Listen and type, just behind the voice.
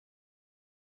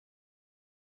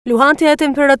Luhatja e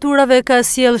temperaturave ka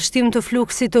sjellë shtim të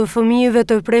fluksit të fëmijëve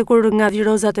të prekur nga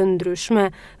virozat e ndryshme.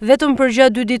 Vetëm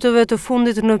përgjatë 2 ditëve të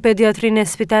fundit në pediatrinë e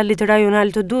Spitalit Rajonal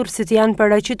të Durrësit janë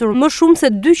paraqitur më shumë se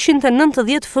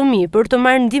 290 fëmijë për të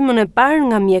marrë ndihmën e parë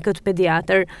nga mjekët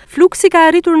pediatër. Fluksi ka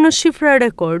arritur në shifra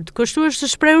rekord, kështu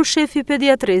është shprehur shefi i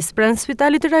pediatrisë pranë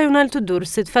Spitalit Rajonal të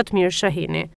Durrësit, Fatmir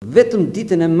Shahini. Vetëm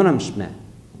ditën e mbrëmshme,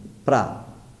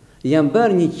 janë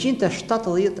bërë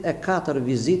 174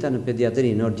 vizita në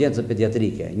pediatri, në urgjencën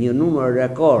pediatrike, një numër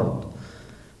rekord.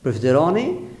 Përfitironi,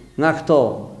 nga këto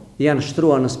janë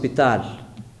shtruar në spital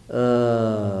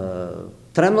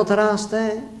 13 raste,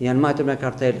 janë majtur me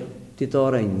kartel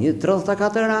titore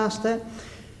 34 raste,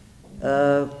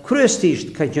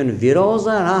 kryesisht ka qenë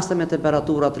viroza, raste me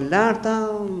temperaturat larta,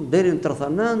 deri në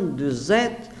 39,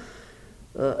 40,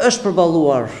 është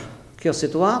përballuar kjo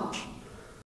situatë.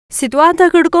 Situata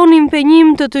kërkon impenjim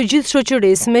të gjithë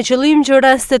shoqërisë me qëllim që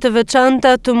raste të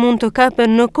veçanta të mund të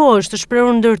kapen në kohë, është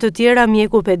shprehur ndër të tjera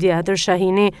mjeku pediatër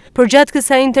Shahini. Përgjatë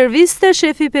kësaj interviste,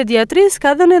 shefi i pediatrisë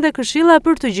ka dhënë edhe këshilla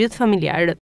për të gjithë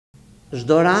familjarët.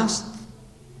 Çdo rast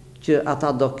që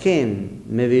ata do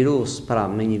kenë me virus,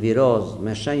 me një viroz,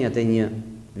 me shenjat e një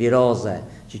viroze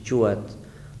që quhet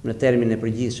në termin e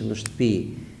përgjithshëm në shtëpi,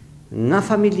 nga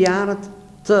familjarët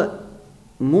të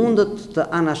mundët të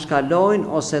anashkalojnë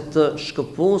ose të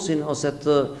shkëpusin ose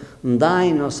të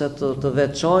ndajnë ose të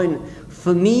veçojnë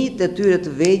fëmijët e tyre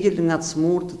të vegjël nga të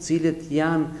smurë të cilët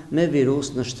janë me virus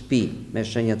në shtëpi, me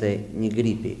shenjat e një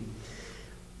gripi.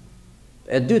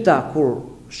 E dyta, kur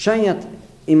shenjat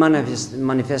i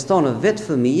manifestonë vetë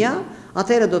fëmija,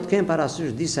 atëherë do të kenë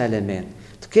parasysh disa elementë.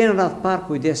 Të kenë radh parë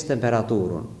kujdes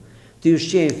temperaturën, të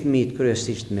ushqejnë fëmijët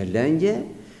kryesisht me lëngje,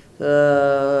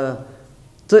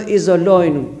 të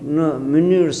izolojnë në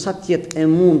mënyrë sa tjetë e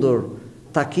mundur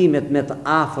takimet me të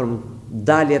afërm,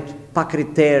 daljet pa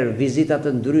kriter, vizitat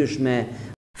të ndryshme.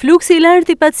 Fluksi i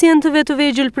lartë i pacientëve të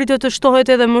vegjël pritet të shtohet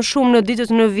edhe më shumë në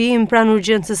ditët në vijim pranë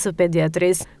urgjencës së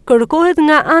pediatrisë. Kërkohet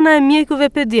nga ana e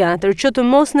mjekëve pediatër që të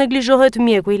mos neglizhohet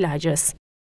mjeku i lagjes.